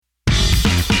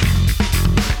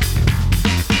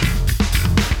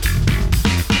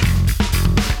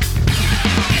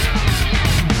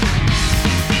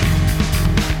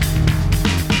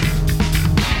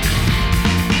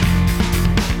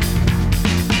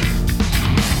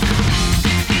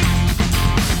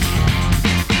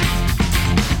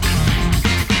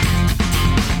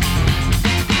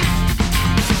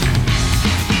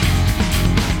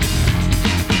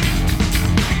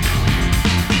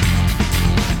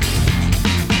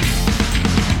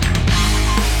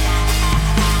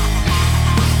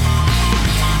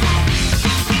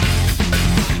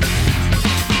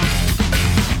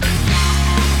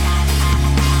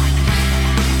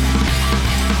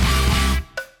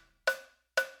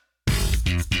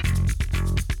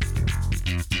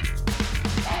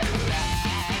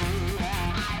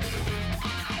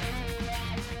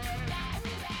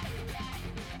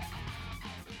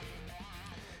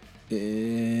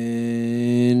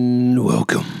And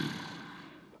welcome.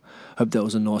 Hope that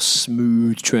was a nice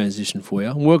smooth transition for you.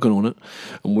 I'm working on it.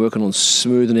 I'm working on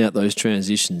smoothing out those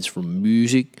transitions from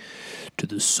music to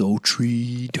the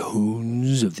sultry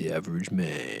tones of the average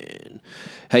man.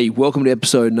 Hey, welcome to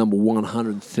episode number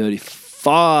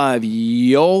 135,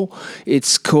 yo.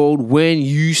 It's called When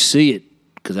You See It,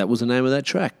 because that was the name of that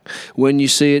track. When You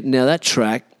See It. Now that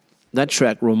track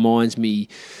reminds me,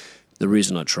 the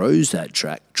reason I chose that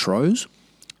track was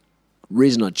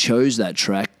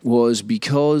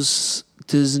because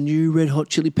there's a new Red Hot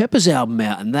Chili Peppers album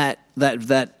out, and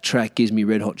that track gives me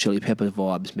Red Hot Chili Peppers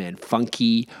vibes, man.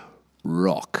 Funky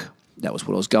rock. That was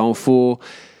what I was going for.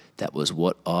 That was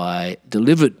what I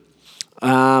delivered.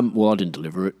 Well, I didn't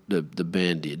deliver it. The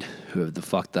band did, whoever the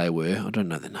fuck they were. I don't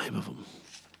know the name of them.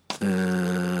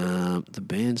 The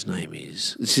band's name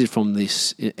is... This is from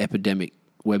this Epidemic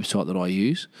website that I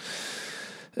use.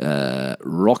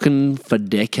 Rockin' for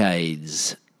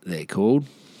Decades, they're called.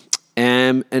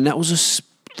 And that was a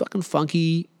fucking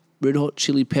funky Red Hot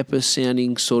Chili Pepper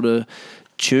sounding sort of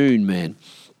tune, man.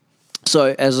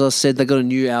 So, as I said, they got a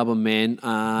new album, man. 2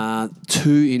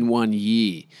 in 1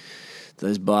 year.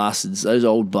 Those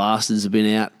old bastards have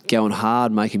been out going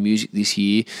hard making music this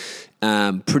year.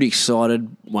 Pretty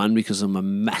excited, 1, because I'm a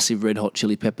massive Red Hot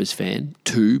Chili Peppers fan.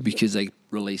 2, because they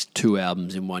released 2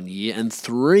 albums in 1 year. And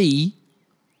 3,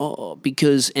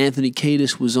 because Anthony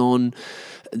Kiedis was on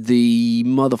the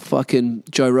motherfucking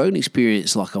Joe Rogan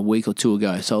Experience like a week or 2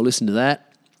 ago. So I listened to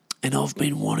that, and I've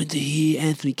been wanting to hear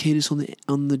Anthony Kiedis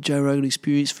on the Joe Rogan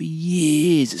Experience for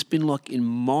years. It's been like, in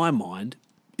my mind,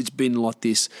 it's been like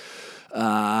this,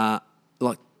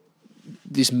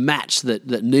 this match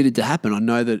that needed to happen. I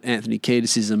know that Anthony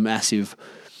Kiedis is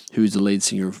who's the lead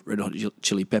singer of Red Hot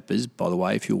Chili Peppers, by the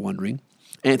way, if you're wondering.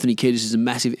 Anthony Kiedis is a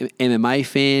massive MMA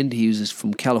fan. He was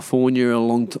from California,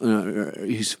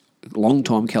 he's a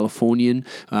long-time Californian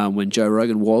when Joe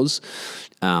Rogan was.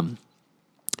 One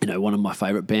of my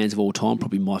favourite bands of all time,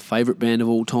 probably my favourite band of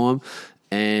all time.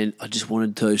 And I just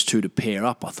wanted those two to pair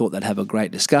up. I thought they'd have a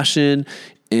great discussion.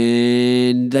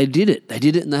 And they did it.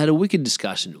 And they had a wicked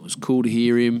discussion. It was cool to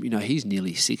hear him. He's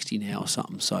nearly 60 now or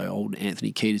something, so old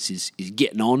Anthony Kiedis is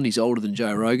getting on. He's older than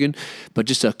Joe Rogan, but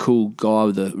just a cool guy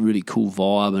with a really cool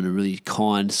vibe and a really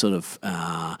kind sort of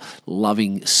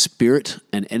loving spirit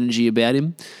and energy about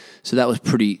him. So that was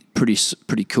pretty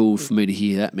cool for me to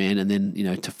hear that, man. And then,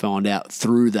 to find out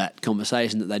through that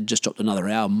conversation that they'd just dropped another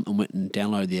album and went and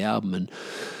downloaded the album and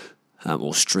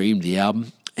or streamed the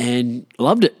album. And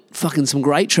loved it. Fucking some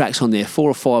great tracks on there. 4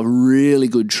 or 5 really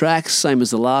good tracks, same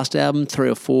as the last album. 3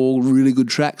 or 4 really good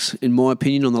tracks, in my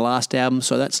opinion, on the last album.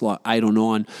 So that's like 8 or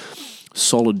 9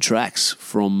 solid tracks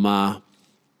from the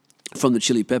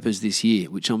Chili Peppers this year,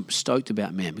 which I'm stoked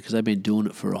about, man, because they've been doing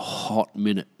it for a hot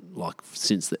minute, like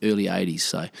since the early 80s.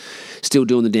 So still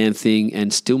doing the damn thing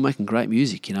and still making great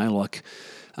music,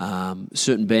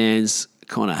 certain bands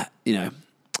kind of,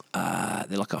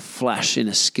 they're like a flash in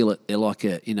a skillet. They're like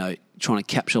trying to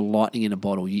capture lightning in a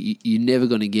bottle. You're never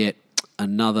going to get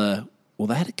another. Well,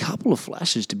 they had a couple of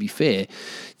flashes, to be fair.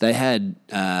 They had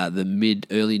the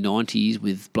mid-early 90s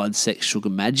with Blood, Sex, Sugar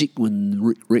Magic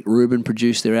when Rick Rubin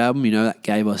produced their album. That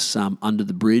gave us Under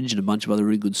the Bridge and a bunch of other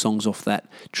really good songs off that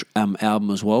album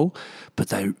as well. But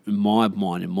they, in my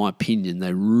mind, in my opinion,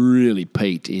 they really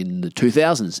peaked in the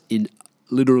 2000s, in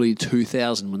literally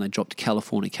 2000 when they dropped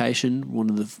Californication,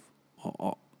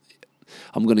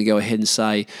 I'm going to go ahead and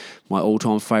say my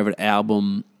all-time favourite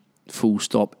album, full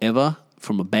stop, ever,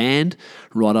 from a band,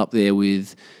 right up there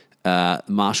with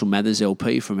Marshall Mathers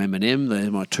LP from Eminem. They're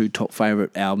my 2 top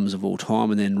favourite albums of all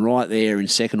time. And then right there in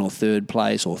second or third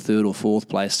place, or third or fourth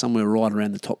place, somewhere right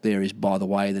around the top there is By the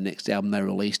Way, the next album they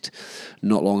released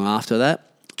not long after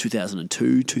that,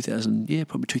 2002,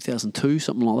 probably 2002,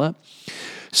 something like that.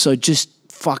 So just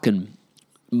fucking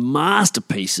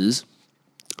masterpieces.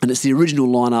 And it's the original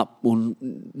lineup.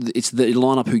 It's the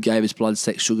lineup who gave us Blood,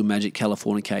 Sex, Sugar Magic,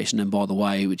 Californication, and By the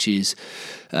Way, which is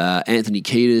Anthony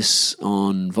Kiedis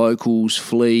on vocals,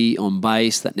 Flea on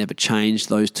bass. That never changed,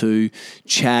 those two.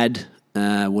 Chad,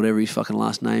 whatever his fucking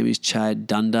last name is, Chad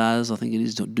Dundas, I think it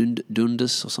is,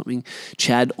 Dundas or something.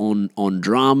 Chad on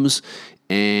drums,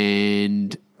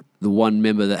 and the one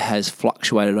member that has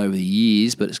fluctuated over the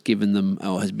years, but it's given them,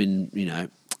 or has been,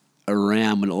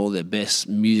 around when all their best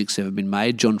music's ever been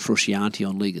made, John Frusciante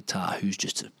on lead guitar, who's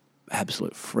just an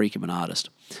absolute freak of an artist.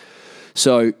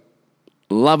 So,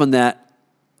 loving that.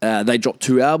 They dropped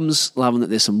 2 albums, loving that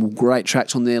there's some great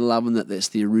tracks on there, loving that there's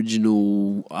the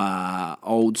original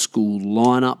old school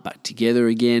lineup back together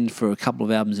again for a couple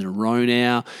of albums in a row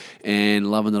now,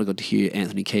 and loving that I got to hear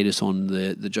Anthony Kiedis on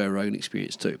the Joe Rogan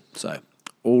Experience too. So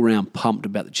all round pumped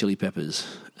about the Chili Peppers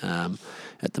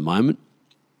at the moment.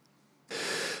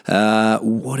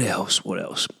 What else?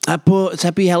 It's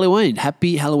Happy Halloween.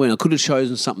 Happy Halloween. I could have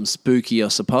chosen something spooky, I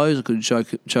suppose. I could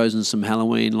have chosen some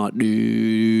Halloween like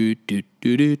do do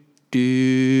do do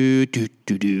do do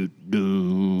do do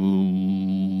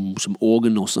do, some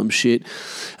organ or some shit.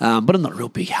 But I'm not a real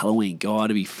big Halloween guy,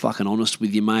 to be fucking honest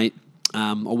with you, mate.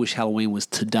 I wish Halloween was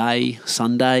today,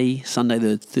 Sunday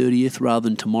the 30th, rather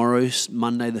than tomorrow,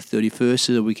 Monday the 31st,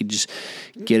 so that we could just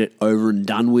get it over and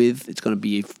done with. It's going to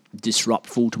be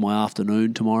disruptful to my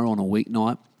afternoon tomorrow on a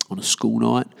weeknight, on a school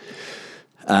night,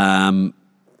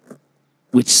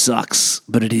 which sucks,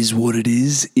 but it is what it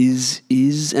is,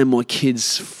 and my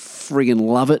kids friggin'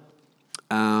 love it.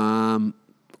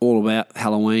 All about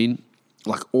Halloween,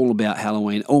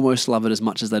 almost love it as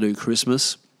much as they do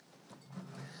Christmas.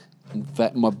 In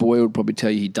fact, my boy would probably tell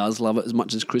you he does love it as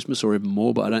much as Christmas or even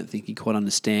more, but I don't think he quite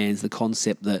understands the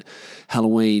concept that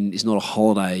Halloween is not a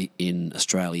holiday in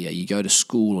Australia. You go to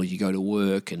school or you go to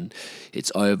work and it's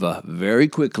over very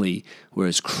quickly,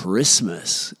 whereas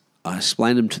Christmas, I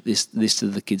explained this to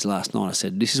the kids last night. I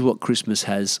said, this is what Christmas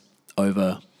has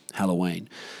over Halloween.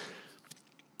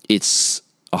 It's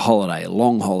a holiday, a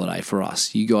long holiday for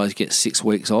us. You guys get 6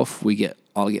 weeks off.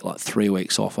 I'll get like 3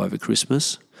 weeks off over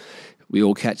Christmas. We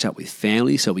all catch up with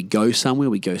family, so we go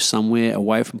somewhere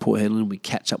away from Port Hedland. We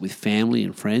catch up with family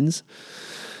and friends.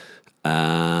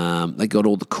 They got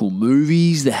all the cool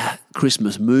movies, the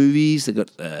Christmas movies. They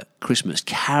got Christmas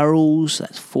carols.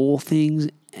 That's 4 things,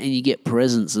 and you get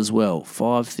presents as well.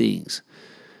 5 things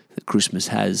that Christmas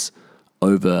has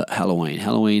over Halloween.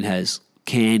 Halloween has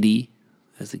candy,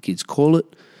 as the kids call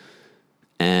it,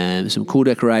 and some cool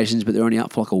decorations, but they're only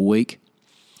up for like a week,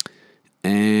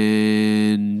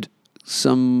 and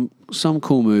some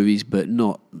cool movies, but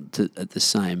not at the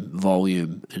same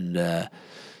volume and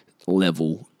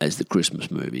level as the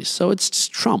Christmas movies. So it's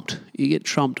just trumped. You get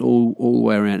trumped all the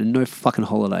way around, and no fucking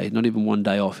holiday, not even one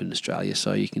day off in Australia,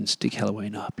 so you can stick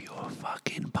Halloween up your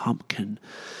fucking pumpkin.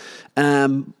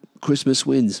 Christmas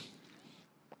wins.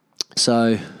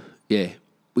 So, yeah,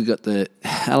 we got the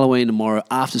Halloween tomorrow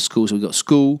after school. So we got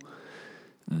school,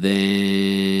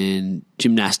 then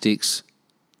gymnastics,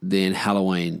 then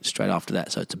Halloween straight after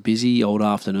that. So it's a busy old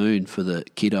afternoon for the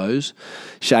kiddos.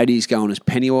 Shady's going as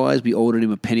Pennywise. We ordered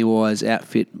him a Pennywise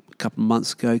outfit a couple of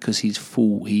months ago because he's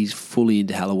fully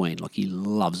into Halloween. Like, he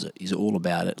loves it. He's all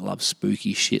about it. Loves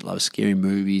spooky shit, loves scary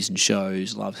movies and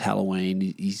shows, loves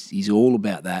Halloween. He's all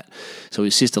about that. So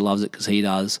his sister loves it because he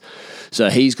does.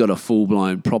 So he's got a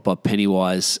full-blown proper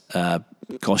Pennywise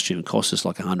costume. It costs us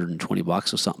like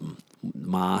 $120 or something. The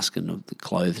mask and the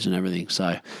clothes and everything.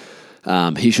 So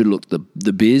he should look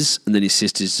the biz, and then his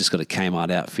sister's just got a Kmart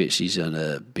outfit. She's going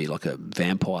to be like a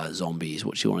vampire zombie is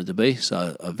what she wanted to be.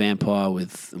 So a vampire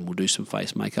and we'll do some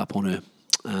face makeup on her.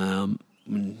 And,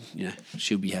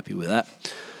 she'll be happy with that.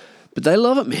 But they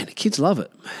love it, man. The kids love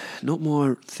it. Not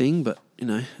my thing, but,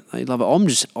 they love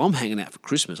it. I'm hanging out for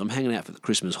Christmas. I'm hanging out for the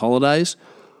Christmas holidays.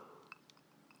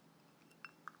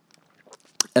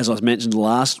 As I mentioned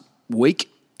last week,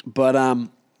 but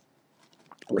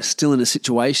we're still in a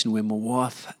situation where my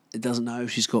wife doesn't know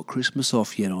if she's got Christmas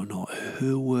off yet or not.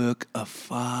 Her work are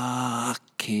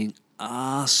fucking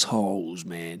assholes,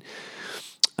 man.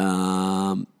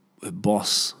 Her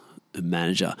boss, her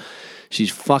manager,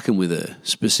 she's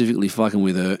specifically fucking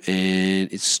with her,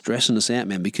 and it's stressing us out,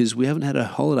 man, because we haven't had a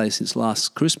holiday since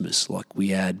last Christmas. Like, we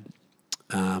had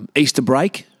Easter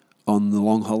break on the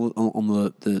long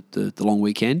the long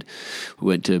weekend. We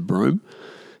went to Broome.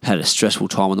 Had a stressful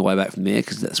time on the way back from there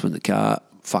because that's when the car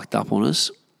fucked up on us.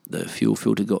 The fuel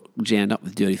filter got jammed up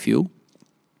with dirty fuel.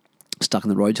 Stuck on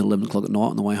the road till 11 o'clock at night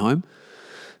on the way home.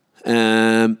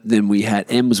 Then we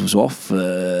had Embers was off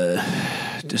for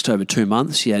just over 2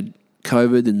 months. She had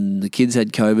COVID and the kids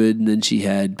had COVID, and then she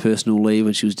had personal leave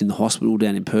when she was in the hospital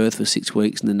down in Perth for 6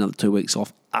 weeks, and then another 2 weeks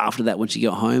off after that when she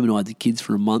got home. And I had the kids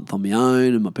for a month on my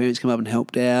own, and my parents came up and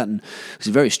helped out, and it was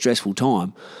a very stressful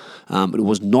time. But it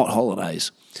was not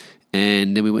holidays.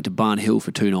 And then we went to Barn Hill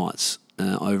for 2 nights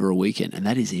over a weekend. And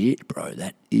that is it, bro.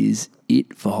 That is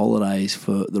it for holidays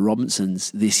for the Robinsons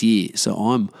this year. So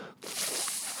I'm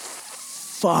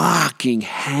fucking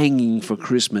hanging for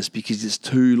Christmas because it's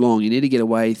too long. You need to get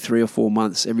away 3 or 4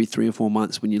 months, every 3 or 4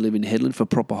 months when you live in Hedland for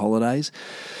proper holidays.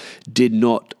 Did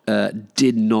not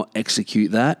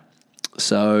execute that.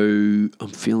 So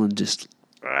I'm feeling just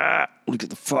I want to get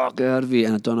the fuck out of here,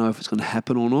 and I don't know if it's going to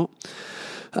happen or not.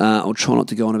 I'll try not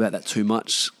to go on about that too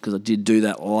much because I did do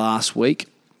that last week.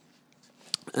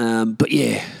 But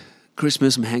yeah,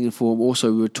 Christmas I'm hanging for.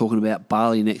 Also, we were talking about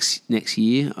Bali next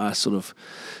year. I sort of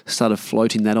started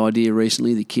floating that idea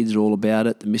recently. The kids are all about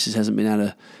it. The missus hasn't been able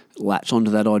to latch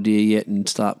onto that idea yet and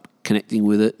start connecting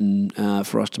with it and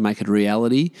for us to make it a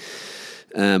reality.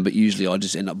 But usually I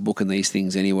just end up booking these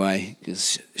things anyway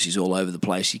because she's all over the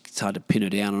place. It's hard to pin her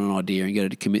down on an idea and get her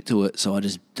to commit to it. So I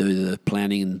just do the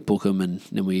planning and book them, and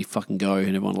then we fucking go and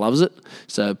everyone loves it.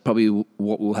 So probably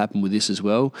what will happen with this as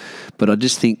well. But I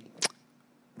just think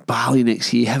Bali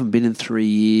next year, haven't been in 3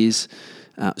 years.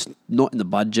 It's not in the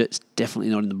budget. It's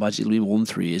definitely not in the budget. It'll be more than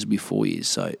 3 years. It'll be 4 years.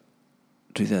 So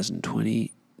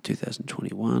 2020,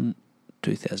 2021,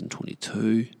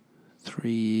 2022,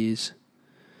 3 years.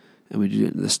 And we did it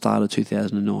at the start of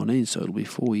 2019, so it'll be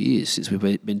 4 years since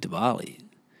we've been to Bali.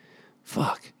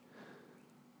 Fuck.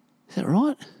 Is that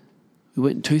right? We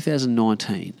went in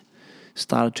 2019,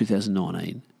 started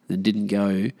 2019, then didn't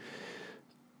go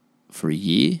for a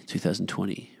year,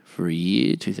 2020, for a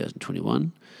year,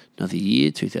 2021, another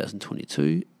year,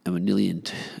 2022, and we're nearly in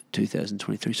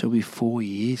 2023, so it'll be 4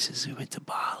 years since we went to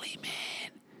Bali,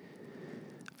 man.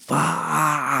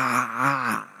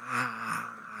 Fuck.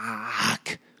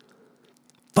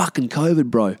 Fucking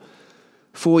COVID, bro.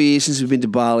 4 years since we've been to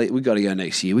Bali. We've got to go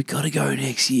next year. It's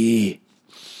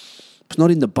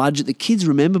not in the budget. The kids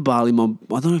remember Bali. I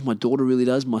don't know if my daughter really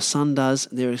does. My son does.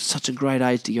 They're such a great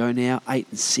age to go now, 8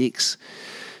 and 6.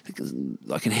 They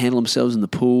can handle themselves in the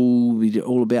pool. We do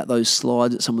all about those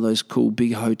slides at some of those cool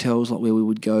big hotels like where we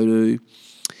would go to.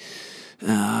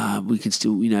 We can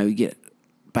still, get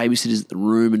babysitters at the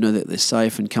room and know that they're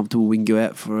safe and comfortable. We can go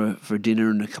out for a dinner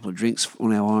and a couple of drinks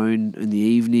on our own in the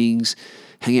evenings,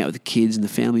 hang out with the kids and the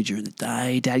family during the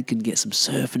day. Dad can get some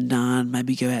surfing done,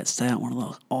 maybe go out and stay on one of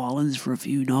those islands for a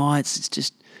few nights.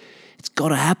 It's got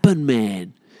to happen,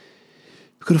 man.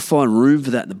 We've got to find room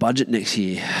for that in the budget next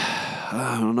year.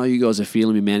 I know you guys are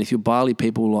feeling me, man. If you're Bali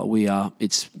people like we are,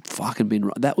 it's fucking been...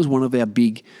 That was one of our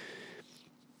big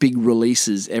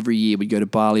releases every year. We'd go to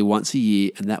Bali once a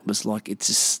year, and that was like, it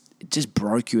just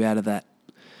broke you out of that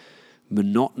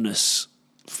monotonous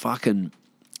fucking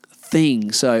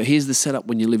thing. So here's the setup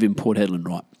when you live in Port Hedland,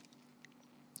 right?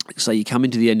 So you come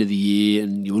into the end of the year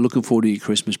and you're looking forward to your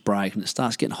Christmas break, and it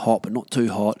starts getting hot but not too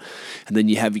hot, and then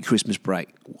you have your Christmas break.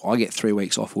 I get 3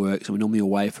 weeks off work, so we're normally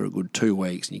away for a good 2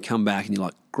 weeks, and you come back and you're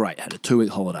like, great, had a 2-week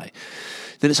holiday.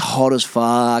 Then it's hot as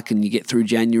fuck, and you get through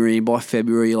January, and by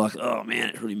February you're like, oh man,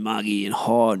 it's really muggy and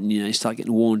hot, and you start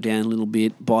getting worn down a little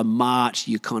bit. By March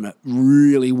you're kind of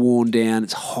really worn down,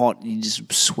 it's hot, you're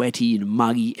just sweaty and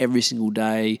muggy every single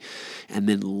day. And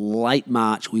then late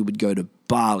March we would go to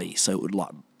Bali, so it would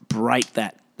like break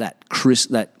that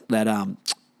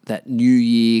New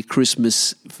Year,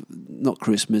 Christmas, not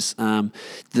Christmas,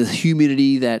 the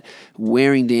humidity, that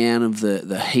wearing down of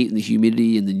the heat and the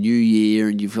humidity and the New Year,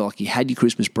 and you feel like you had your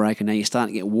Christmas break and now you're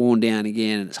starting to get worn down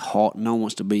again and it's hot and no one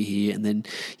wants to be here, and then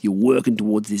you're working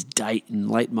towards this date in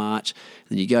late March, and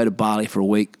then you go to Bali for a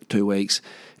week, 2 weeks,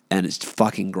 and it's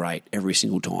fucking great every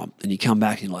single time. And you come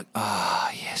back and you're like,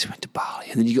 yes, we went to Bali.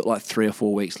 And then you got like 3 or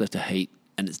 4 weeks left of heat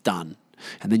and it's done.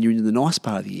 And then you're into the nice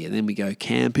part of the year. Then we go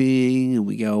camping and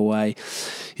we go away,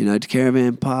 to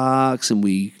caravan parks, and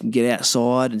we get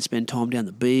outside and spend time down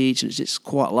the beach. And it's just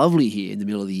quite lovely here in the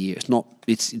middle of the year.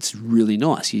 It's really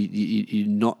nice. You're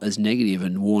not as negative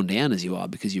and worn down as you are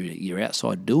because you're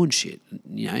outside doing shit.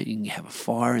 You can have a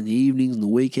fire in the evenings and the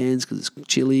weekends because it's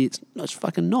chilly. It's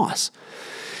fucking nice.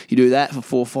 You do that for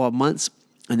 4 or 5 months,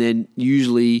 and then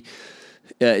usually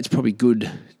it's probably good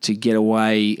to get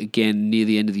away again near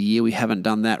the end of the year. We haven't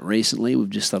done that recently. We've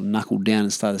just sort of knuckled down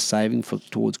and started saving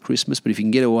towards Christmas. But if you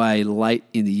can get away late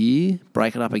in the year,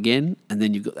 break it up again, and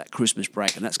then you've got that Christmas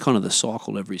break, and that's kind of the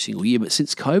cycle every single year. But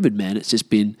since COVID, man, it's just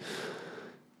been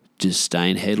just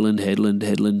staying Hedland, get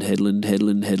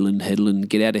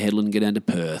out of Hedland, get down to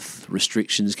Perth.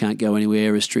 Restrictions, can't go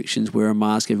anywhere. Restrictions, wear a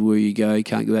mask everywhere you go.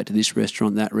 Can't go out to this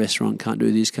restaurant, that restaurant. Can't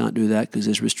do this, can't do that because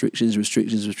there's restrictions.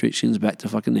 Back to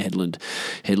fucking Hedland.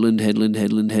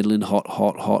 Hedland,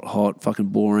 hot, fucking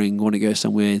boring. Want to go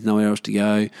somewhere, nowhere else to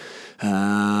go.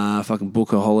 Fucking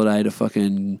book a holiday to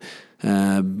fucking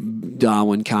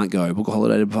Darwin, can't go. Book a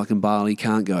holiday to fucking Bali,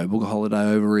 can't go. Book a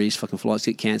holiday over east, fucking flights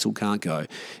get cancelled, can't go.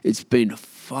 It's been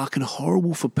fucking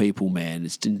horrible for people, man.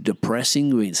 It's been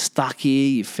depressing. We've been stuck here.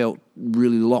 You felt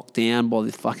really locked down by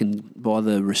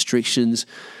the restrictions.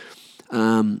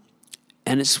 And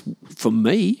it's for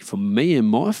me and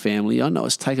my family, I know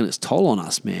it's taken its toll on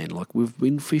us, man. Like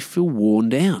we feel worn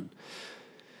down.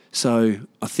 So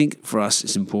I think for us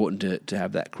it's important to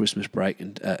have that Christmas break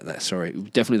and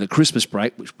definitely the Christmas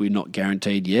break, which we're not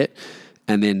guaranteed yet,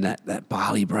 and then that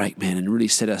Bali break, man, and really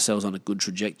set ourselves on a good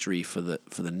trajectory for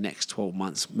the next 12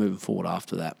 months moving forward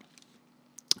after that.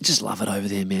 Just love it over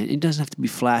there, man. It doesn't have to be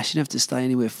flash. You don't have to stay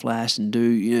anywhere flash and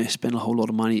spend a whole lot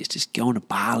of money. It's just going to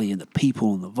Bali and the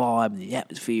people and the vibe and the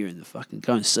atmosphere and the fucking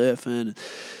going surfing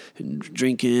and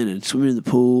drinking and swimming in the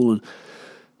pool and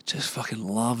just fucking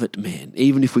love it, man.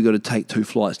 Even if we got to take 2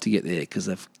 flights to get there because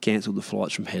they've cancelled the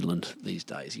flights from Headland these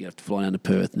days. You have to fly down to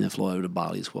Perth and then fly over to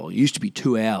Bali as well. It used to be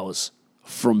 2 hours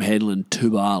from Headland to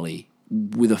Bali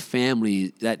with a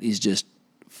family. That is just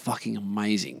fucking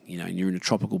amazing, and you're in a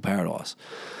tropical paradise.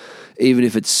 Even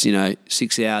if it's,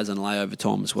 6 hours and layover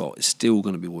time as well, it's still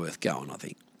going to be worth going, I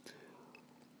think.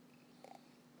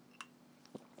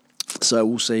 So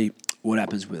we'll see what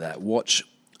happens with that. Watch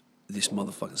this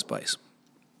motherfucking space.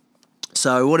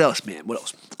 So what else, man? What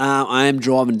else? I am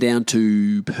driving down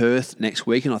to Perth next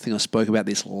week, and I think I spoke about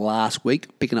this last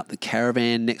week, picking up the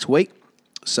caravan next week.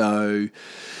 So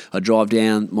I drive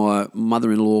down. My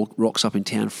mother-in-law rocks up in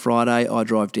town Friday. I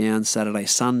drive down Saturday,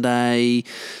 Sunday.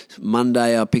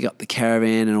 Monday I pick up the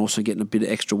caravan and also getting a bit of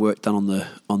extra work done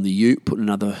on the ute, putting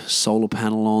another solar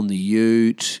panel on the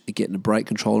ute, getting a brake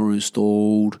controller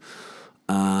installed,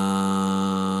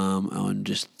 and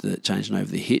just changing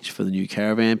over the hitch for the new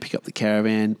caravan. Pick up the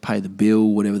caravan, pay the bill,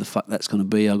 whatever the fuck that's going to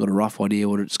be. I've got a rough idea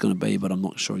what it's going to be, but I'm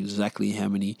not sure exactly how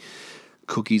many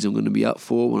cookies I'm going to be up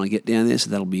for when I get down there, so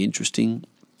that'll be interesting.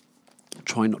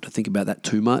 Try not to think about that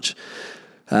too much.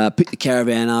 Pick the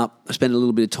caravan up. I spend a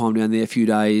little bit of time down there, a few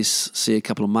days, see a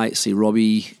couple of mates, see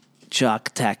Robbie, Shark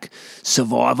Attack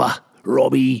Survivor,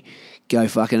 Robbie. Go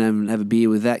fucking have a beer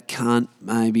with that cunt.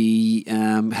 Maybe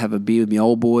have a beer with my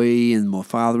old boy and my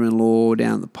father-in-law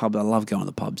down at the pub. I love going to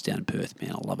the pubs down in Perth,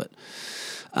 man. I love it.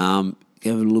 Have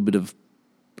a little bit of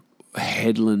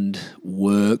headland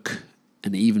work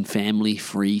and even family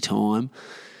free time.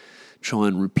 Try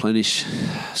and replenish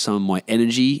some of my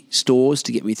energy stores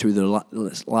to get me through the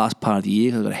last part of the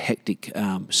year. I've got a hectic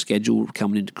schedule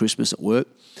coming into Christmas at work,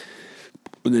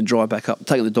 and then drive back up. I'm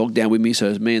taking the dog down with me, so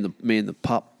it's me and the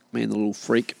pup, me and the little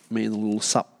freak, me and the little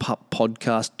sup pup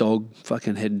podcast dog,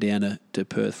 fucking heading down to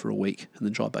Perth for a week, and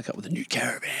then drive back up with a new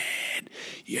caravan.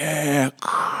 Yeah.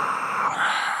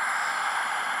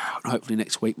 Hopefully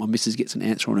next week my missus gets an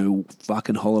answer on her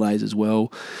fucking holidays as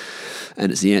well.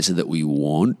 And it's the answer that we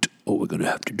want, or we're going to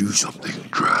have to do something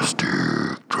drastic.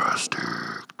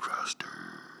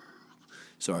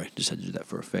 Sorry, just had to do that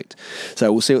for effect.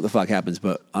 So we'll see what the fuck happens,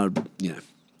 but,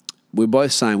 we're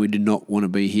both saying we do not want to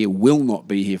be here, will not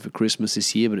be here for Christmas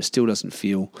this year, but it still doesn't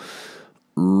feel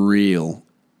real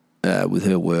with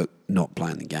her work not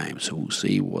playing the game. So we'll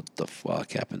see what the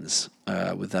fuck happens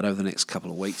with that over the next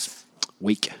couple of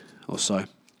week or so.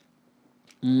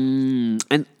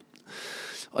 And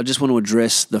I just want to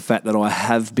address the fact that I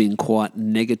have been quite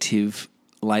negative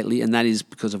lately, and that is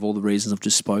because of all the reasons I've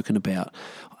just spoken about.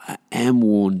 I am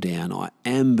worn down. I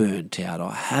am burnt out.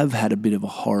 I have had a bit of a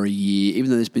horror year,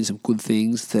 even though there's been some good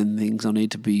things, then things I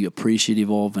need to be appreciative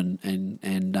of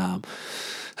and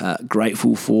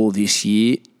grateful for this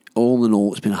year. All in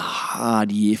all, it's been a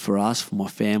hard year for us, for my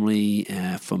family,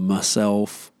 for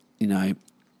myself,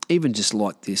 even just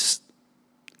like this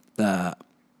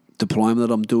diploma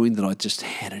that I'm doing that I just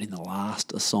handed in the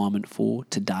last assignment for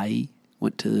today.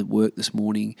 Went to work this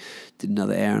morning, did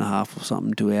another hour and a half or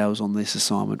something, 2 hours on this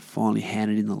assignment, finally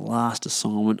handed in the last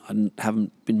assignment. I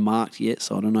haven't been marked yet,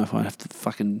 so I don't know if I have to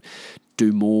fucking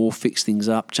do more, fix things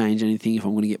up, change anything if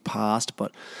I'm going to get passed,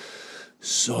 but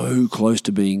so close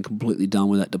to being completely done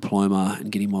with that diploma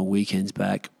and getting my weekends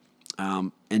back.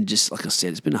 And just like I said,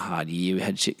 it's been a hard year. We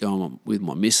had shit going on with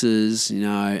my missus,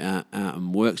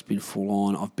 and work's been full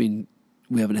on.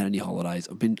 We haven't had any holidays.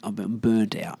 I've been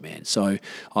burnt out, man. So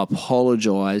I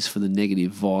apologise for the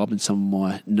negative vibe and some of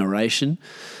my narration.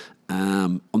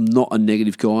 I'm not a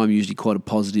negative guy. I'm usually quite a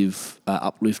positive,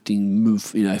 uplifting,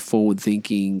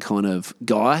 forward-thinking kind of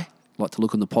guy. I like to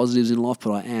look on the positives in life,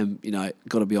 but I am,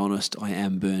 got to be honest, I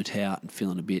am burnt out and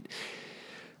feeling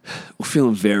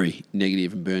very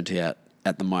negative and burnt out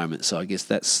at the moment. So I guess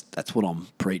that's what I'm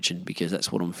preaching, because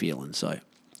that's what I'm feeling. So,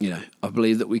 I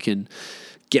believe that we can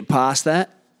get past that,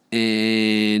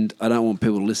 and I don't want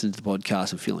people to listen to the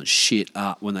podcast and feeling shit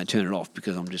up when they turn it off,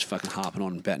 because I'm just fucking harping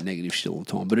on about negative shit all the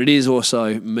time. But it is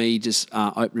also me just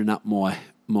opening up my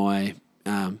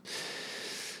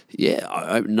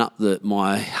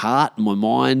heart, my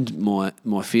mind,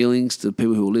 my feelings to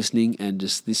people who are listening, and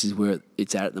just this is where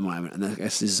it's at the moment. And I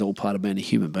guess this is all part of being a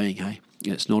human being, hey?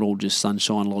 It's not all just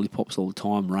sunshine, lollipops all the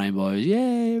time, rainbows,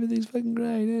 yeah, everything's fucking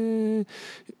great.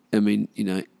 I mean,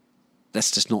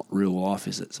 that's just not real life,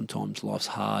 is it? Sometimes life's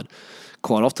hard.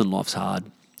 Quite often life's hard,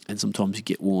 and sometimes you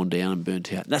get worn down and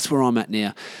burnt out. That's where I'm at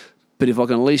now. But if I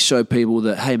can at least show people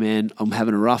that, hey, man, I'm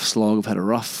having a rough slog. I've had a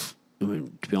rough,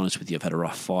 to be honest with you, I've had a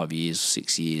rough 5 years,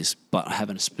 6 years, but I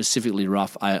haven't specifically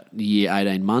rough year,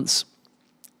 18 months,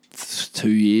 2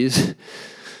 years,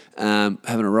 having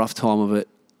a rough time of it,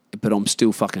 but I'm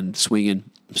still fucking swinging.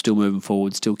 I'm still moving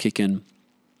forward, still kicking.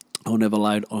 I'll never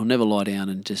lie down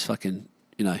and just fucking,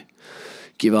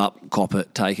 give up, cop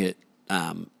it, take it,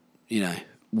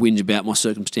 whinge about my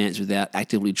circumstance without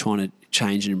actively trying to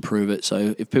change and improve it.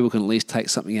 So if people can at least take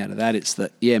something out of that, it's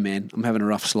that, yeah, man, I'm having a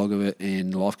rough slog of it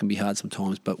and life can be hard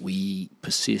sometimes, but we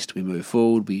persist, we move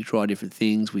forward, we try different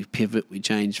things, we pivot, we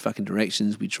change fucking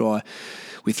directions, we throw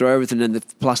everything in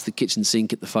plus the kitchen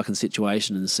sink at the fucking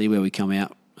situation and see where we come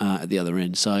out at the other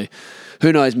end. So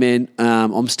who knows, man.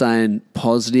 I'm staying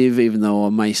positive, even though I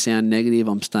may sound negative.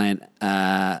 I'm staying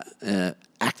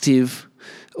active,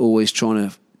 always trying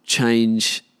to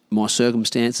change my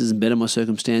circumstances and better my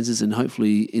circumstances, and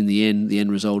hopefully in the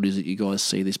end result is that you guys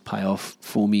see this pay off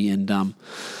for me, and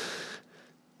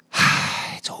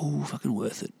it's all fucking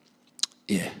worth it.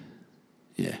 Yeah.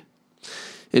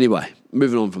 Anyway,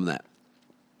 moving on from that.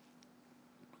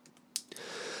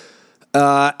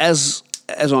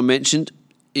 As I mentioned,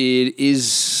 it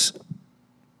is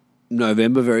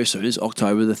November very soon. It's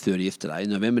October the 30th today,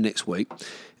 November next week,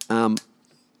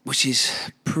 which is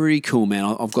pretty cool, man.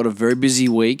 I've got a very busy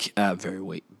week,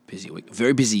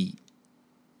 very busy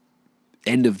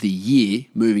end of the year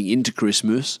moving into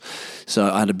Christmas.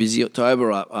 So I had a busy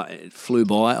October. It flew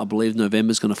by. I believe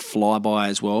November's going to fly by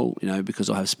as well, because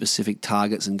I have specific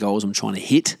targets and goals I'm trying to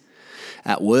hit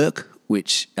at work,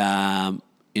 which,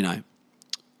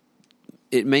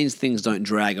 it means things don't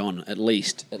drag on. At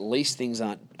least things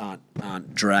aren't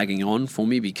dragging on for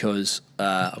me, because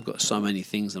I've got so many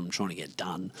things that I'm trying to get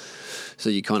done. So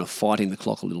you're kind of fighting the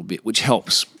clock a little bit, which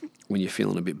helps when you're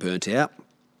feeling a bit burnt out.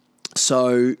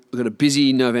 So we've got a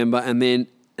busy November, and then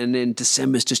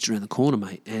December's just around the corner,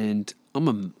 mate. And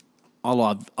I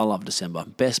love December,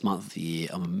 best month of the year.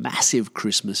 I'm a massive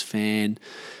Christmas fan.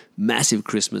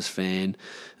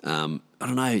 I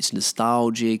don't know, it's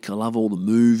nostalgic. I love all the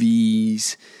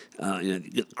movies,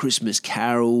 Christmas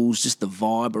carols, just the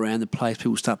vibe around the place.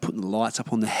 People start putting the lights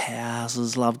up on the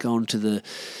houses. Love going to the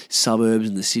suburbs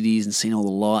and the cities and seeing all the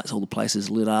lights, all the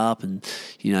places lit up, and,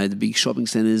 the big shopping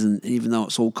centres. And even though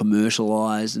it's all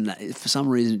commercialised, and that, for some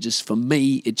reason, for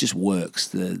me, it just works.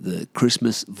 The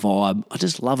Christmas vibe, I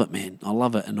just love it, man. I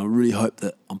love it, and I really hope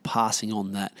that I'm passing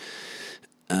on that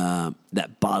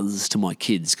buzz to my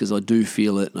kids, because I do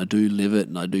feel it and I do live it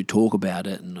and I do talk about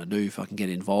it and I do fucking get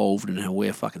involved, and I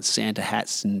wear fucking Santa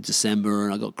hats in December,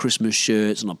 and I got Christmas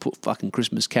shirts, and I put fucking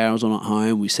Christmas carols on at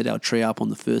home. We set our tree up on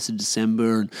the 1st of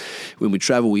December, and when we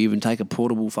travel we even take a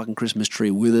portable fucking Christmas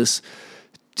tree with us.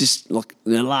 Just like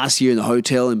last year in the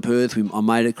hotel in Perth, I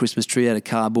made a Christmas tree out of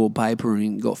cardboard paper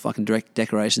and got fucking direct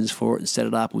decorations for it and set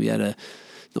it up. We had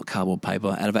not cardboard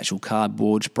paper, out of actual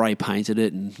cardboard, spray painted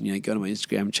it, and go to my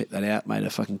Instagram and check that out. Made a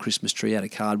fucking Christmas tree out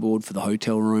of cardboard for the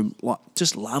hotel room.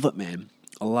 Just love it, man.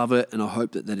 I love it, and I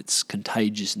hope that it's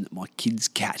contagious and that my kids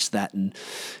catch that and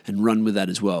run with that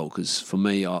as well, because for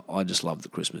me, I just love the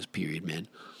Christmas period, man.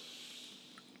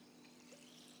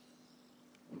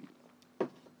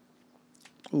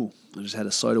 Ooh, I just had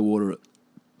a soda water. It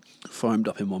foamed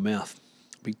up in my mouth.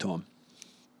 Big time.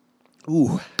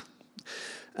 Ooh.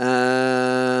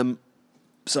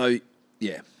 So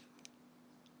yeah,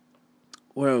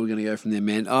 where are we going to go from there,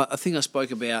 man? I think I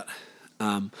spoke about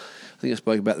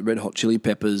the Red Hot Chili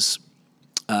Peppers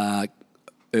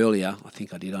earlier. I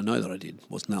think I did. I know that I did. It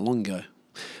wasn't that long ago.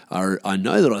 I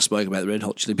know that I spoke about the Red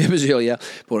Hot Chili Peppers earlier,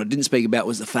 but what I didn't speak about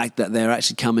was the fact that they're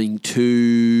actually coming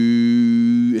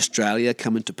to Australia,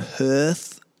 coming to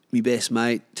Perth. My best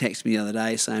mate texted me the other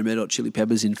day saying Red Hot Chili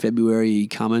Peppers in February, are you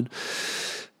coming?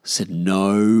 I said,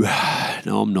 no,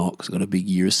 I'm not, because I've got a big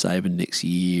year of saving next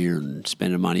year and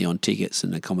spending money on tickets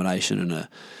and accommodation, and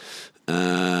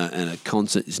a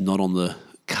concert is not on the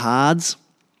cards,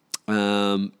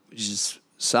 which just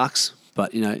sucks.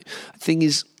 But, the thing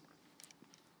is,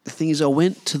 I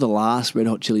went to the last Red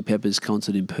Hot Chili Peppers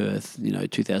concert in Perth,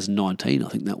 2019, I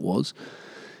think that was,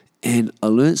 and I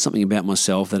learned something about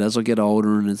myself, that as I get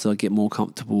older and as I get more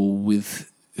comfortable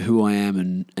with who I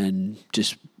am and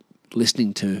just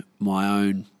listening to my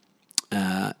own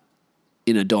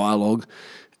inner dialogue,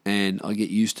 and I get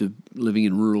used to living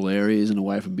in rural areas and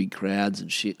away from big crowds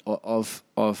and shit,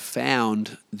 I've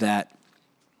found that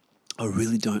I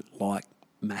really don't like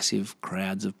massive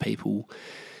crowds of people,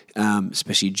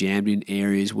 especially jammed in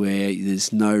areas where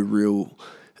there's no real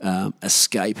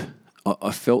escape.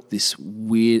 I felt this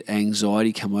weird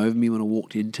anxiety come over me when I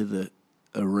walked into the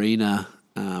arena.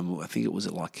 I think it was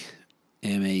at like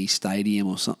ME Stadium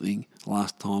or something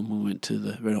last time we went to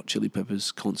the Red Hot Chili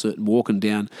Peppers concert, and walking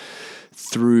down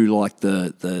through like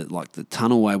the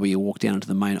tunnelway where you walk down into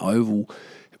the main oval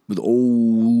with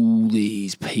all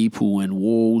these people and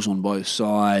walls on both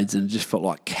sides, and it just felt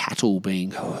like cattle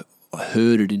being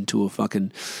herded into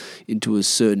a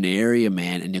certain area,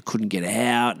 man, and you couldn't get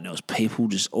out, and there was people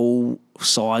just all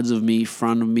sides of me,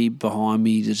 front of me, behind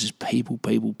me. There's just people,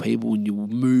 and you were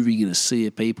moving in a sea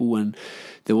of people, and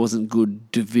there wasn't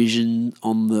good division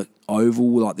on the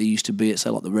oval like there used to be at, say,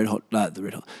 like like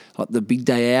the big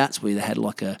day outs where they had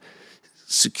like a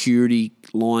security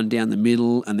line down the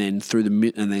middle, and then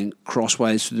and then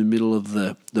crossways through the middle of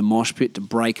the mosh pit to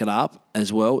break it up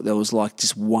as well. There was like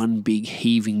just one big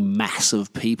heaving mass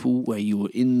of people where you were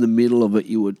in the middle of it.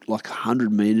 You were like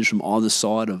 100 meters from either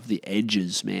side of the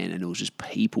edges, man, and it was just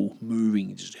people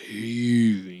moving, just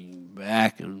heaving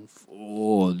back and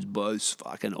forth, both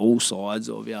fucking all sides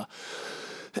of you,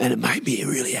 and it made me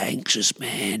really anxious,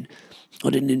 man. I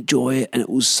didn't enjoy it, and it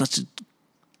was such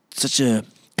a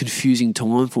confusing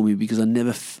time for me because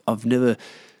I've never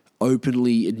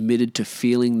openly admitted to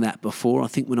feeling that before. I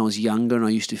think when I was younger and I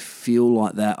used to feel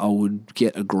like that, I would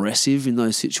get aggressive in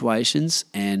those situations,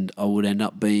 and I would end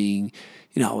up being,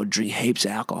 I would drink heaps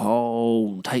of alcohol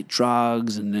and take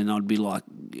drugs, and then I'd be like,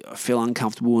 I feel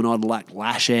uncomfortable, and I'd like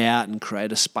lash out and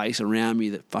create a space around me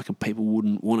that fucking people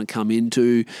wouldn't want to come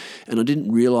into, and I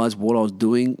didn't realise what I was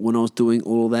doing when I was doing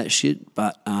all of that shit,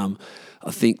 but I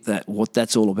think that what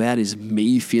that's all about is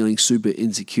me feeling super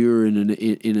insecure in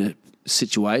a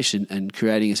situation and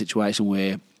creating a situation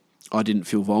where I didn't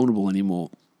feel vulnerable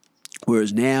anymore.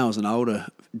 Whereas now, as an older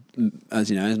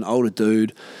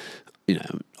dude,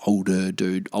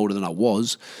 older than I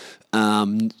was,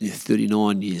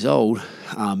 39 years old,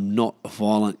 not a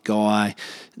violent guy,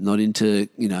 not into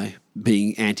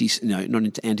being not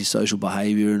into antisocial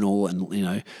behaviour and all,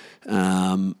 and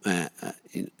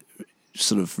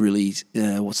sort of really,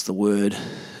 what's the word,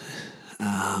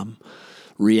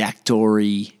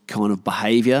 reactory kind of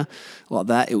behaviour like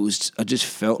that. I just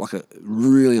felt like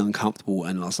really uncomfortable,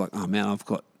 and I was like, oh man,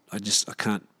 I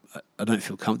don't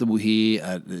feel comfortable here.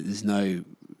 I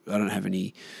don't have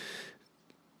any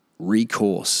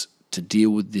recourse to deal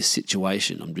with this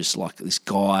situation. I'm just like this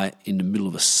guy in the middle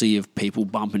of a sea of people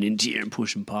bumping into you and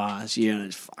pushing past you, and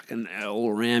it's fucking all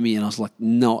around me, and I was like,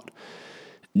 not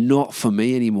for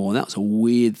me anymore. And that was a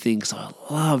weird thing because I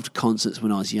loved concerts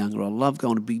when I was younger. I loved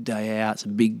going to big day outs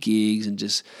and big gigs, and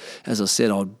just, as I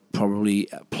said, I'd probably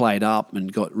played up and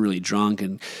got really drunk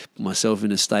and myself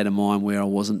in a state of mind where I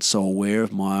wasn't so aware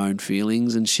of my own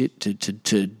feelings and shit to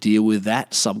deal with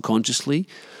that subconsciously.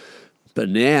 But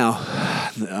now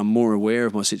I'm more aware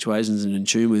of my situations and in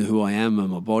tune with who I am and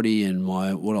my body and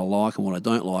what I like and what I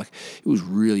don't like. It was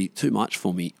really too much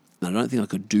for me. I don't think I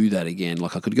could do that again.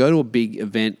 Like, I could go to a big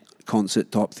event,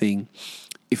 concert type thing,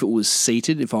 if it was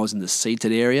seated, if I was in the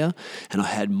seated area and I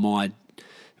had my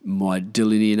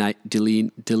delineated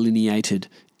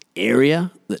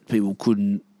area that people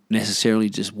couldn't necessarily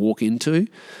just walk into.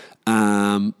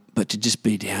 But to just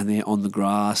be down there on the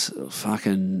grass,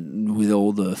 fucking with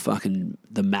all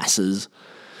the masses,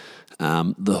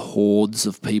 the hordes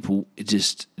of people, it's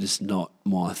just not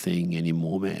my thing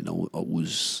anymore, man. It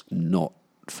was not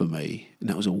for me, and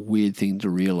that was a weird thing to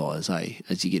realise,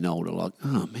 as you're getting older, like,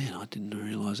 oh man, I didn't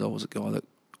realise I was a guy that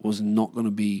was not going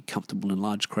to be comfortable in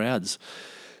large crowds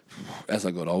as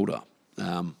I got older.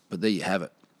 But there you have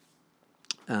it.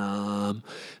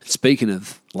 Speaking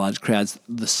of large crowds,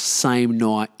 the same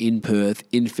night in Perth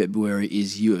in February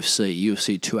is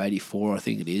UFC 284, I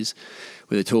think it is,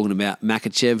 where they're talking about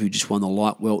Makhachev, who just won the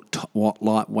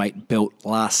lightweight belt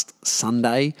last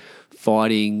Sunday,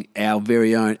 fighting our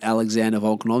very own Alexander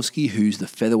Volkanovski, who's the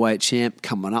featherweight champ,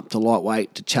 coming up to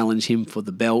lightweight to challenge him for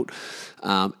the belt.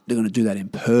 They're going to do that in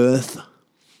Perth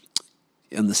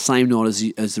on the same night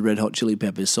as the Red Hot Chili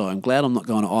Peppers. So I'm glad I'm not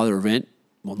going to either event.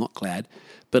 Well, not glad,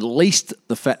 but at least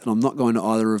the fact that I'm not going to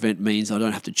either event means I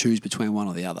don't have to choose between one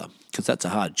or the other, because that's a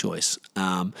hard choice.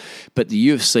 But the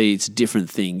UFC, it's a different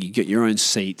thing. You get your own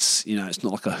seats. It's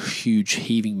not like a huge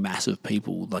heaving mass of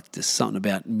people. Like, there's something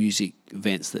about music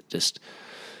events that just,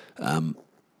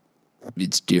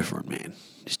 it's different, man.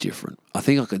 It's different. I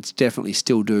think I could definitely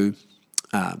still do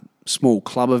small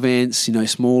club events,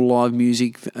 small live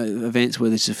music events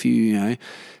where there's a few,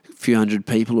 few hundred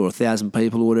people or 1,000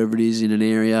 people or whatever it is in an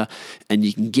area, and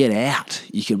you can get out.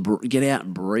 You can get out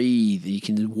and breathe. You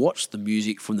can watch the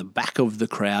music from the back of the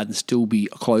crowd and still be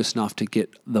close enough to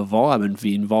get the vibe and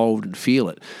be involved and feel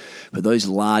it. But those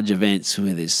large events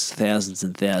where there's thousands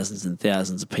and thousands and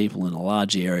thousands of people in a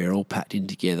large area all packed in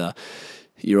together,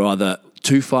 you're either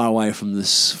too far away from the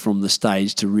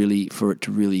stage to really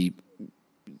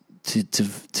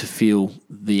feel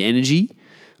the energy,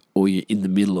 or you're in the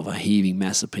middle of a heaving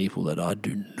mass of people that I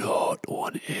do not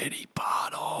want any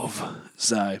part of.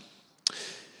 So,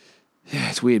 yeah,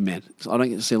 it's weird, man. I don't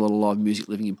get to see a lot of live music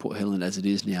living in Port Hedland as it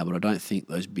is now, but I don't think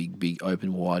those big,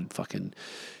 open, wide fucking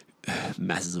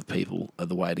masses of people are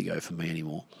the way to go for me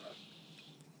anymore.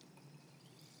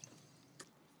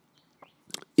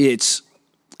 It's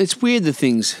weird the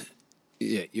things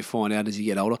you find out as you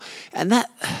get older. And that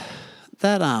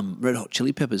Red Hot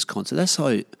Chili Peppers concert, that's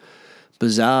so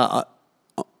bizarre.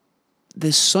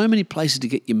 There's so many places to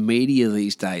get your media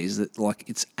these days that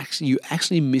you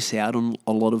actually miss out on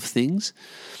a lot of things.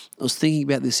 I was thinking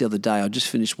about this the other day. I just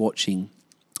finished watching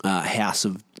House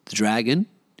of the Dragon,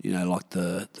 like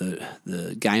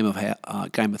the Game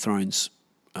of Thrones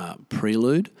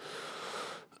prelude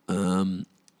and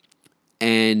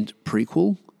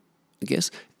prequel, I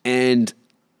guess, and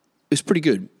it's pretty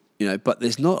good. But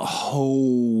there's not a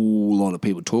whole lot of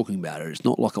people talking about it. It's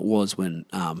not like it was when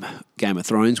Game of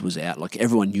Thrones was out. Like,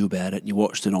 everyone knew about it, and you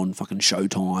watched it on fucking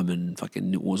Showtime, and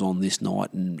fucking it was on this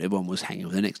night, and everyone was hanging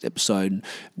with the next episode. And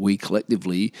we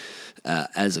collectively,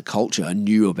 as a culture,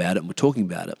 knew about it and were talking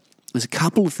about it. There's a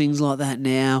couple of things like that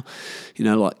now,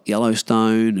 like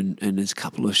Yellowstone, and there's a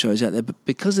couple of shows out there. But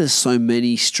because there's so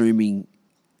many streaming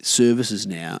services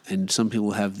now, and some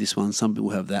people have this one, some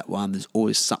people have that one, there's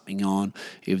always something on,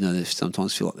 even though they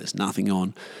sometimes feel like there's nothing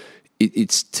on.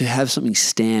 It's to have something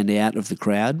stand out of the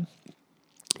crowd,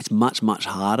 it's much, much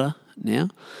harder now.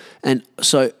 And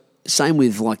so same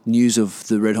with like news of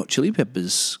the Red Hot Chili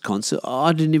Peppers concert.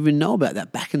 I didn't even know about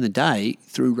that back in the day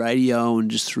through radio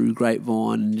and just through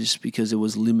Grapevine, and just because there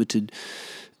was limited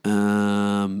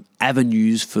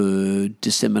avenues for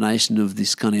dissemination of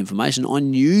this kind of information. I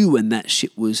knew when that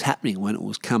shit was happening, when it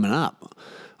was coming up.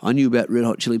 I knew about Red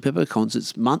Hot Chili Pepper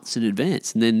concerts months in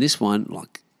advance, and then this one,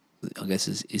 like, I guess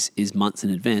is months in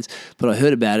advance. But I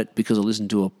heard about it because I listened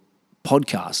to a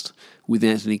podcast with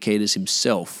Anthony Kiedis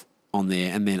himself on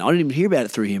there, and then I didn't even hear about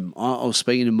it through him. I was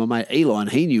speaking to my mate Eli,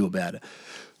 and he knew about it.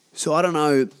 So I don't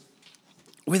know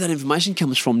where that information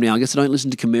comes from now. I guess I don't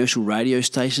listen to commercial radio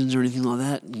stations or anything like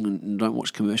that, and don't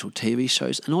watch commercial TV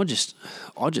shows. And I just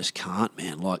can't,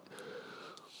 man. Like,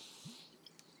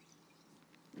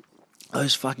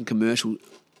 those fucking commercial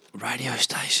radio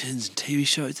stations and TV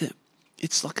shows,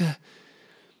 it's like I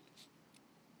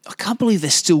can't believe they're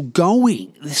still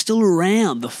going. They're still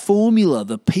around. The formula,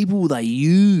 the people they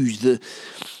use,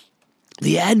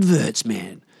 the adverts,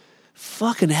 man.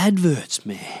 Fucking adverts,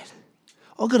 man.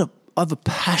 I have a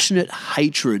passionate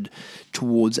hatred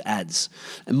towards ads,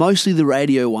 and mostly the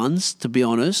radio ones, to be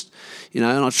honest. And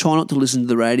I try not to listen to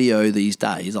the radio these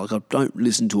days. Like, I don't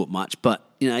listen to it much, but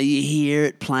you hear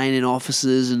it playing in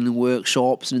offices and in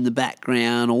workshops and in the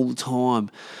background all the time.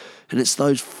 And it's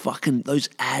those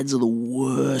ads are the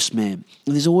worst, man.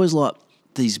 And there's always like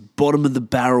these bottom of the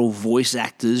barrel voice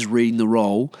actors reading the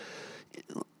role.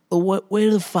 Where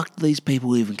the fuck do these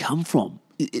people even come from?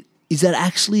 Is that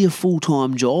actually a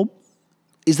full-time job?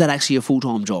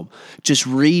 Just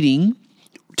reading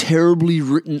terribly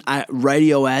written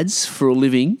radio ads for a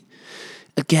living?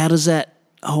 Like, how does that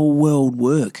whole world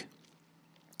work?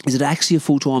 Is it actually a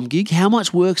full-time gig? How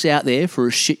much work's out there for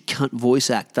a shit cunt voice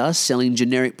actor selling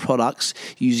generic products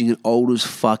using an old as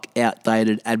fuck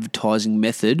outdated advertising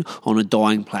method on a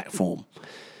dying platform?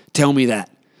 Tell me that.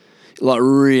 Like,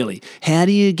 really? How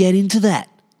do you get into that?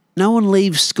 No one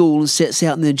leaves school and sets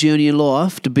out in their journey in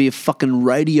life to be a fucking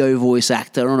radio voice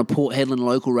actor on a Port Hedland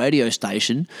local radio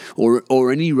station,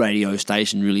 or any radio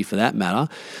station really for that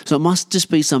matter. So it must just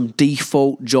be some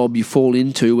default job you fall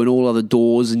into when all other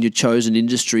doors in your chosen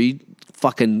industry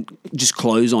fucking just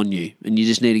close on you and you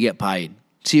just need to get paid.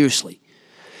 Seriously.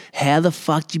 How the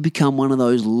fuck do you become one of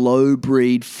those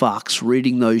low-breed fucks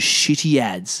reading those shitty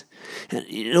ads? And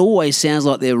it always sounds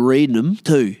like they're reading them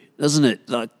too, doesn't it?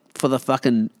 Like, for the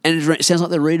fucking, and it sounds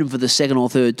like they're reading them for the second or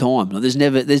third time. Like,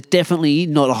 there's definitely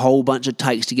not a whole bunch of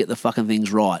takes to get the fucking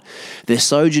things right. They're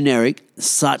so generic,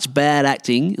 such bad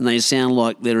acting, and they sound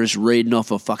like they're just reading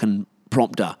off a fucking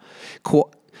prompter.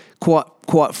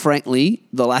 Quite frankly,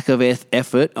 the lack of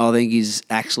effort, I think, is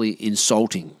actually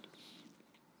insulting.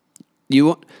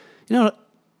 You know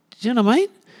what I mean?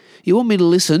 You want me to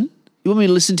listen You want me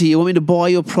to listen to you? You want me to buy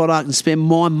your product and spend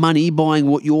my money buying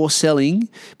what you're selling,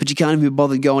 but you can't even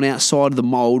bother going outside of the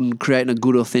mould and creating a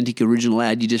good, authentic, original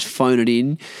ad. You just phone it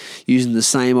in using the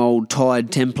same old tired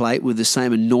template with the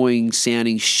same annoying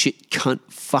sounding shit cunt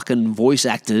fucking voice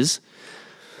actors.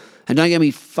 And don't get me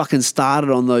fucking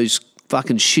started on those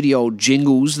fucking shitty old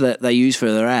jingles that they use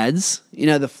for their ads. You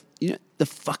know the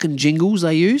fucking jingles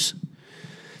they use?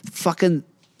 Fucking,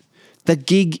 the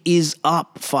gig is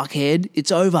up, fuckhead.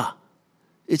 It's over.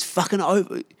 It's fucking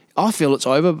over. I feel it's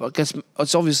over, but I guess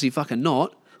it's obviously fucking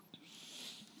not.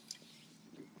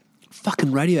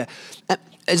 Fucking radio.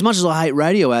 As much as I hate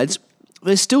radio ads,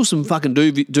 there's still some fucking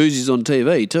doozies on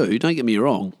TV too, don't get me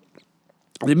wrong.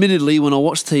 Admittedly, when I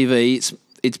watch TV,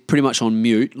 it's pretty much on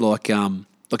mute, like at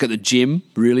the gym,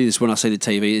 really. This is when I see the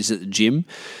TV, is at the gym,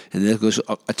 and there's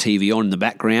a TV on in the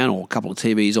background or a couple of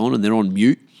TVs on, and they're on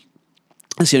mute.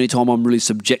 That's the only time I'm really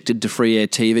subjected to free air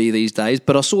TV these days.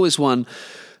 But I saw this one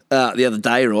the other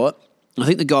day, right? I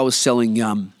think the guy was selling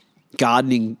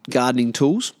gardening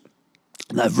tools.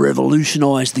 They've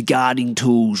revolutionised the gardening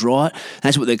tools, right?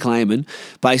 That's what they're claiming.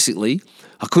 Basically,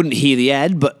 I couldn't hear the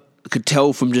ad, but I could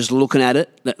tell from just looking at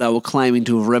it that they were claiming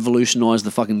to have revolutionised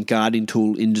the fucking gardening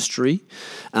tool industry.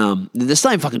 They're the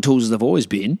same fucking tools as they've always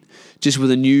been, just with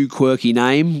a new quirky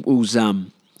name. It was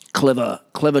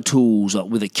Clever Tools,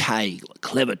 with a K,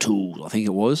 Clever Tools, I think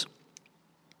it was.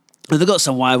 And they've got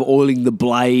some way of oiling the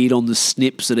blade on the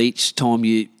snips at each time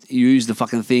you use the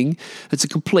fucking thing. It's a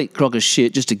complete crock of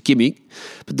shit, just a gimmick.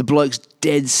 But the bloke's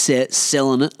dead set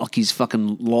selling it like his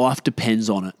fucking life depends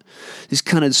on it. This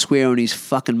cunt would swear on his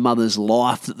fucking mother's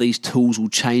life that these tools will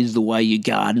change the way you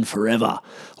garden forever.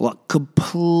 Like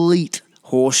complete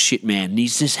horse shit, man. And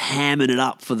he's just hamming it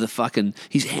up for the fucking...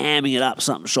 He's hamming it up,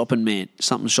 something shocking.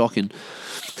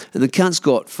 And the cunt's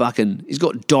got he's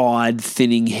got dyed,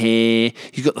 thinning hair.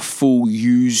 He's got the full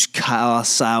used car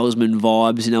salesman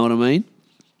vibes, you know what I mean?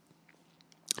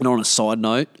 And on a side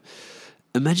note,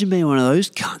 imagine being one of those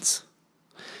cunts.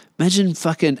 Imagine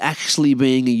fucking actually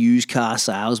being a used car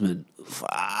salesman.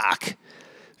 Fuck.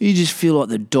 You just feel like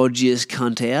the dodgiest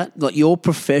cunt out. Like your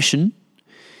profession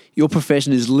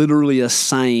is literally a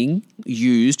saying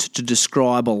used to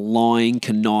describe a lying,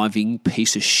 conniving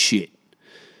piece of shit.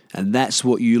 And that's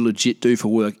what you legit do for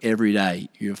work every day.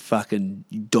 You're a fucking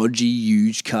dodgy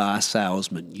used car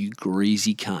salesman, you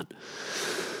greasy cunt.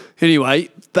 Anyway,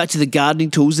 back to the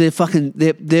gardening tools. They're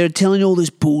telling you all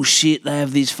this bullshit. They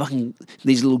have these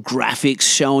little graphics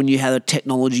showing you how the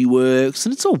technology works,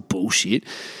 and it's all bullshit.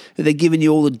 They're giving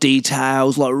you all the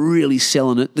details, like really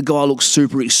selling it. The guy looks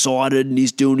super excited and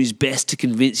he's doing his best to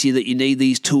convince you that you need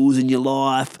these tools in your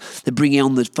life. They bring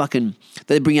out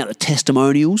the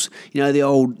testimonials, you know, the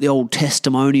old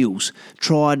testimonials.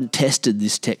 Tried and tested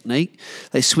this technique.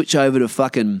 They switch over to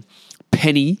fucking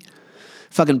Penny,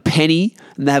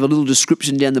 and they have a little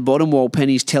description down the bottom while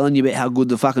Penny's telling you about how good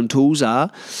the fucking tools are,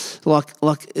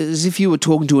 like as if you were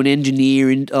talking to an engineer,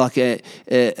 an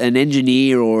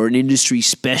engineer or an industry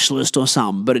specialist or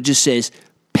something. But it just says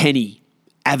Penny,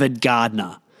 avid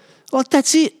gardener. Like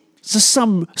that's it. It's just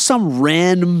some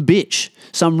random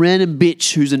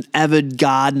bitch who's an avid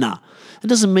gardener. It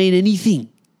doesn't mean anything.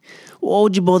 Why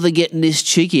would you bother getting this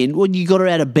chick in? Well, you got her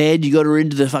out of bed, you got her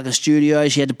into the fucking studio,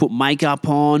 she had to put makeup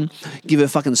on, give her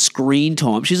fucking screen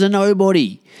time. She's a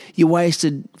nobody. You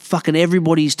wasted fucking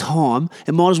everybody's time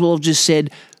and might as well have just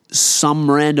said some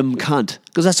random cunt,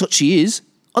 because that's what she is.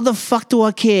 What the fuck do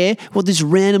I care what this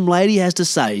random lady has to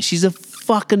say? She's a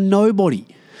fucking nobody.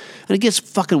 And it gets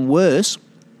fucking worse.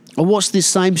 I watched this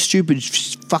same stupid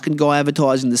fucking guy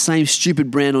advertising the same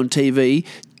stupid brand on TV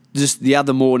just the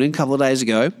other morning, a couple of days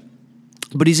ago.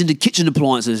 But he's into kitchen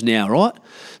appliances now, right?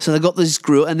 So they've got this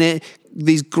grill, and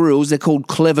these grills, they're called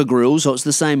Clever Grills, so it's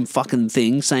the same fucking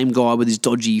thing, same guy with his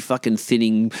dodgy fucking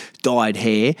thinning dyed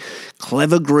hair.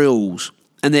 Clever Grills.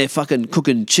 And they're fucking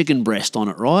cooking chicken breast on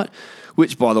it, right?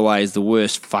 Which, by the way, is the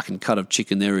worst fucking cut of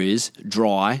chicken there is.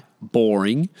 Dry,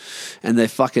 boring, and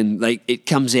it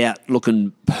comes out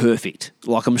looking perfect.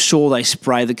 Like I'm sure they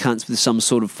spray the cunts with some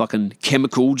sort of fucking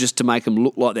chemical just to make them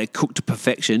look like they're cooked to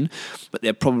perfection, but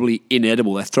they're probably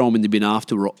inedible. They throw them in the bin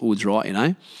afterwards, right, you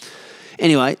know?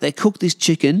 Anyway, they cook this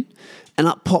chicken, and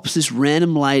up pops this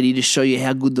random lady to show you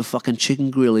how good the fucking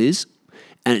chicken grill is,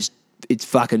 and it's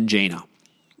fucking Gina.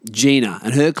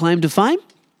 And her claim to fame?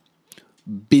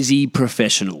 Busy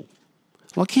professional.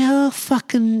 Like, how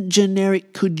fucking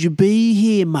generic could you be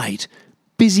here, mate?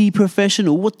 Busy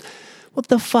professional. What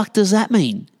the fuck does that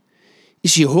mean?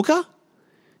 Is she a hooker?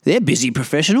 They're busy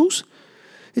professionals.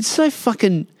 It's so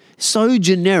so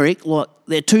generic, like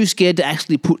they're too scared to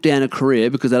actually put down a career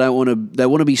because they don't want to. They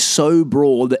want to be so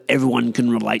broad that everyone can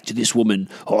relate to this woman.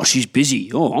 Oh, she's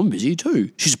busy. Oh, I'm busy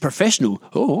too. She's a professional.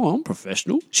 Oh, I'm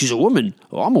professional. She's a woman.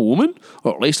 Oh, I'm a woman.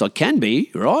 Or at least I can be,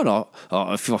 right?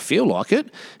 If I feel like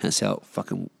it. That's how it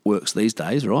fucking works these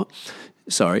days, right?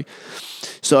 Sorry.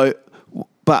 So,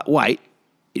 but wait,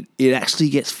 it actually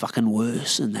gets fucking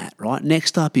worse than that, right?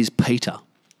 Next up is Peter.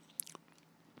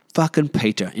 Fucking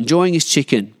Peter, enjoying his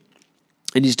chicken.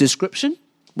 And his description?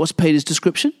 What's Peter's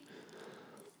description?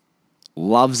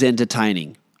 Loves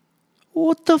entertaining.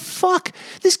 What the fuck?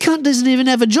 This cunt doesn't even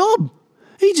have a job.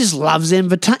 He just loves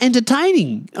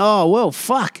entertaining. Oh, well,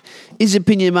 fuck. His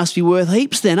opinion must be worth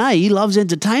heaps then, eh? He loves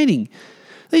entertaining.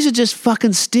 These are just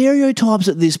fucking stereotypes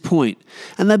at this point.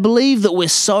 And they believe that we're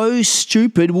so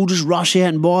stupid we'll just rush out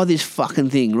and buy this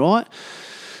fucking thing, right?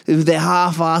 If their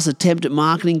half-assed attempt at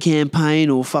marketing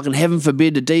campaign or fucking heaven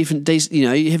forbid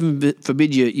heaven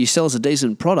forbid you sell us a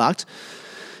decent product,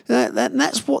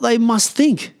 that's what they must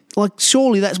think. Like,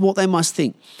 surely that's what they must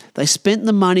think. They spent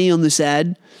the money on this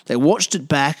ad, they watched it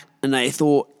back, and they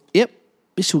thought, yep,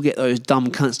 this will get those dumb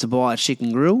cunts to buy a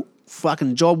chicken grill.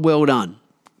 Fucking job well done.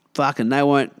 Fucking they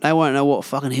won't know what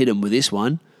fucking hit them with this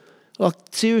one. Like,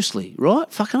 seriously,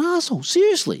 right? Fucking arsehole,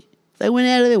 seriously. They went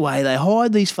out of their way. They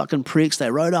hired these fucking pricks.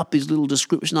 They wrote up his little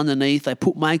description underneath. They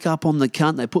put makeup on the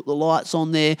cunt. They put the lights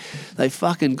on there. They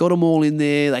fucking got them all in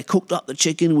there. They cooked up the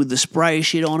chicken with the spray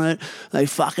shit on it. They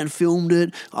fucking filmed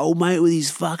it. Old mate with his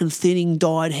fucking thinning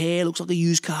dyed hair. Looks like a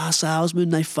used car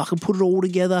salesman. They fucking put it all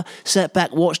together, sat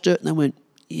back, watched it, and they went,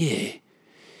 yeah,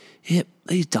 yep,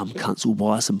 these dumb cunts will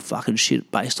buy some fucking shit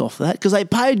based off that because they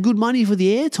paid good money for the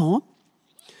airtime.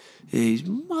 These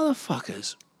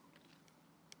motherfuckers.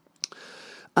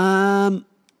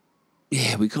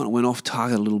 Yeah, we kind of went off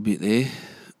target a little bit there.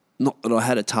 Not that I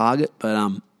had a target, but I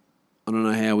don't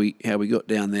know how we got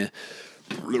down there.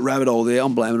 The rabbit hole there.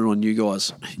 I'm blaming it on you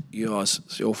guys. You guys,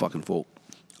 it's your fucking fault.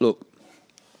 Look,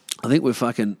 I think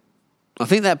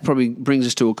that probably brings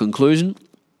us to a conclusion.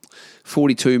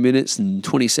 42 minutes and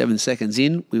 27 seconds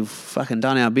in. We've fucking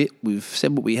done our bit. We've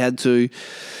said what we had to.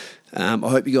 I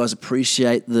hope you guys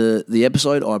appreciate the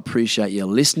episode. I appreciate you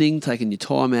listening, taking your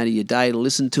time out of your day to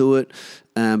listen to it.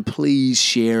 Please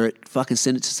share it. Fucking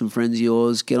send it to some friends of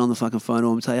yours. Get on the fucking phone to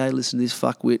them and say, hey, listen to this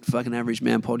fuckwit fucking Average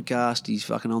Man podcast. He's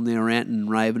fucking on there ranting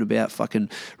and raving about fucking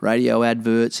radio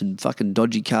adverts and fucking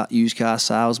dodgy used car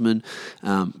salesmen.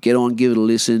 Get on, give it a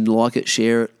listen, like it,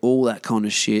 share it, all that kind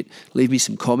of shit. Leave me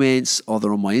some comments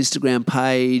either on my Instagram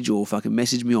page or fucking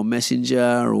message me on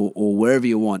Messenger or wherever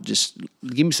you want. Just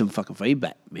give me some fucking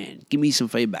feedback, man. Give me some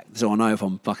feedback so I know if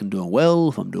I'm fucking doing well,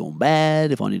 if I'm doing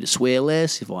bad, if I need to swear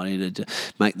less, if I need to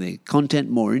make the content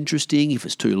more interesting, if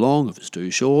it's too long, if it's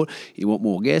too short, you want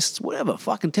more guests, whatever,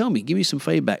 fucking tell me. Give me some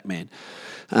feedback, man.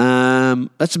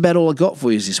 That's about all I got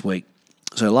for you this week.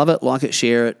 So love it, like it,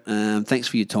 share it. Thanks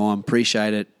for your time.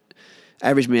 Appreciate it.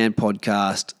 Average Man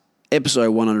Podcast, episode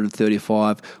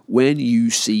 135, when you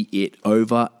see it,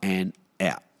 over and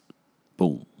out.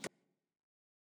 Boom.